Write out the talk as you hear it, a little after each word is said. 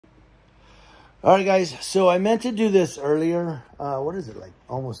All right, guys. So I meant to do this earlier. What is it, like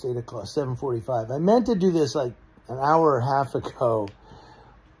almost 8 o'clock, 7:45. I meant to do this like an hour and a half ago,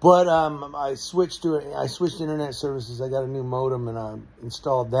 but I switched to it. I switched internet services. I got a new modem and I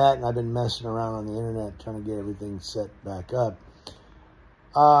installed that, and I've been messing around on the internet trying to get everything set back up.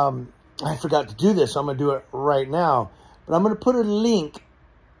 I forgot to do this, so I'm going to do it right now. But I'm going to put a link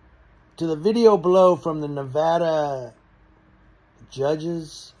to the video below from the Nevada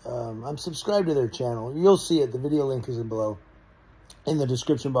judges. I'm subscribed to their channel. You'll see it. The video link is below in the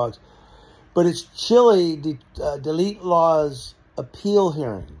description box. But it's Chile delete Lawz appeal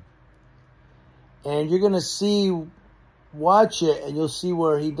hearing. And you're going to watch it, and you'll see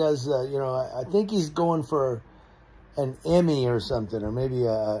where he does, I think he's going for an Emmy or something, or maybe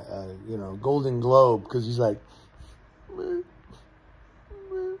a Golden Globe, because he's like,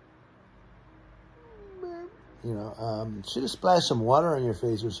 should have splashed some water on your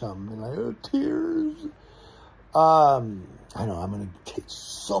face or something. And like, oh, tears. I know I'm going to get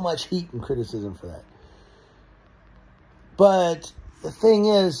so much heat and criticism for that. But the thing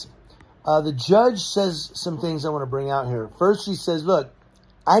is, the judge says some things I want to bring out here. First, she says, look,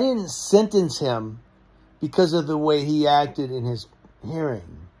 I didn't sentence him because of the way he acted in his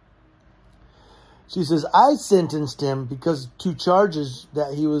hearing. She says, I sentenced him because of 2 charges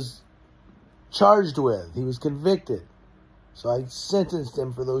that he was charged with. He was convicted. So I sentenced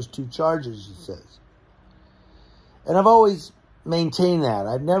him for those 2 charges, she says. And I've always maintained that.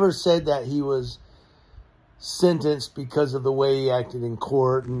 I've never said that he was sentenced because of the way he acted in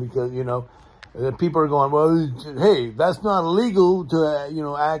court, and because, people are going, well, hey, that's not illegal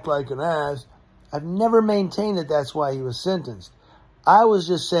to, act like an ass. I've never maintained that that's why he was sentenced. I was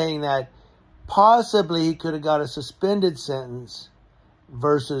just saying that possibly he could have got a suspended sentence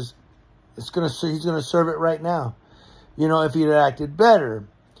versus he's going to serve it right now, if he'd acted better.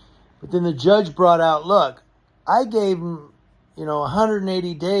 But then the judge brought out, look, I gave him,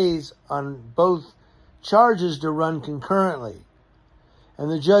 180 days on both charges to run concurrently.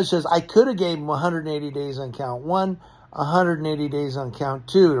 And the judge says, I could have gave him 180 days on count 1, 180 days on count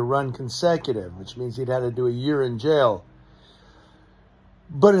 2 to run consecutive, which means he'd had to do a year in jail.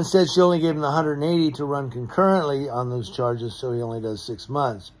 But instead, she only gave him the 180 to run concurrently on those charges, so he only does 6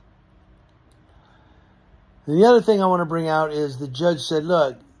 months. And the other thing I want to bring out is the judge said,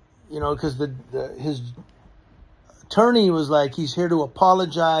 look, because his attorney was like, he's here to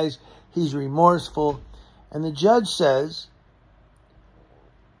apologize, he's remorseful. And the judge says,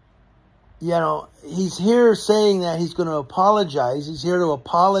 he's here saying that he's going to apologize. He's here to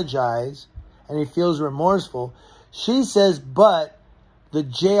apologize, and he feels remorseful. She says, but the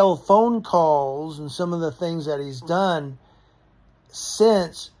jail phone calls and some of the things that he's done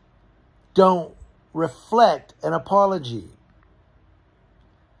since don't reflect an apology.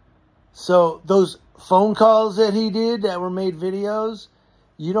 So those phone calls that he did that were made videos,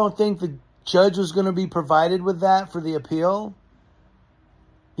 you don't think the judge was going to be provided with that for the appeal?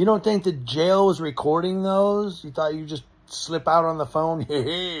 You don't think the jail was recording those? You thought you just slip out on the phone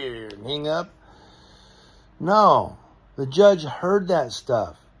and hang up? No. The judge heard that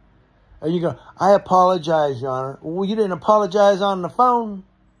stuff. And you go, I apologize, Your Honor. Well, you didn't apologize on the phone.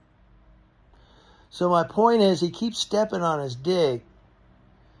 So my point is, he keeps stepping on his dick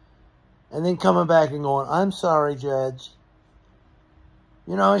and then coming back and going, I'm sorry, Judge.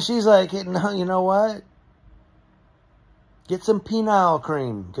 And she's like, no, you know what? Get some penile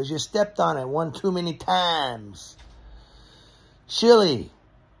cream because you stepped on it one too many times. Chili,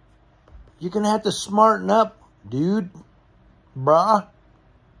 you're going to have to smarten up, dude. Brah.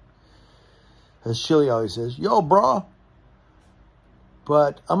 As Chili always says, yo, brah.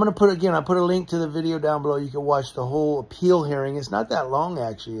 But I'm going to I put a link to the video down below. You can watch the whole appeal hearing. It's not that long,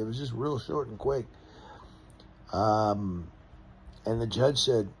 actually. It was just real short and quick. And the judge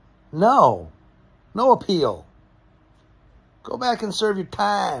said, no appeal. Go back and serve your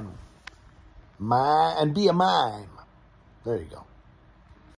time. And be a mime. There you go.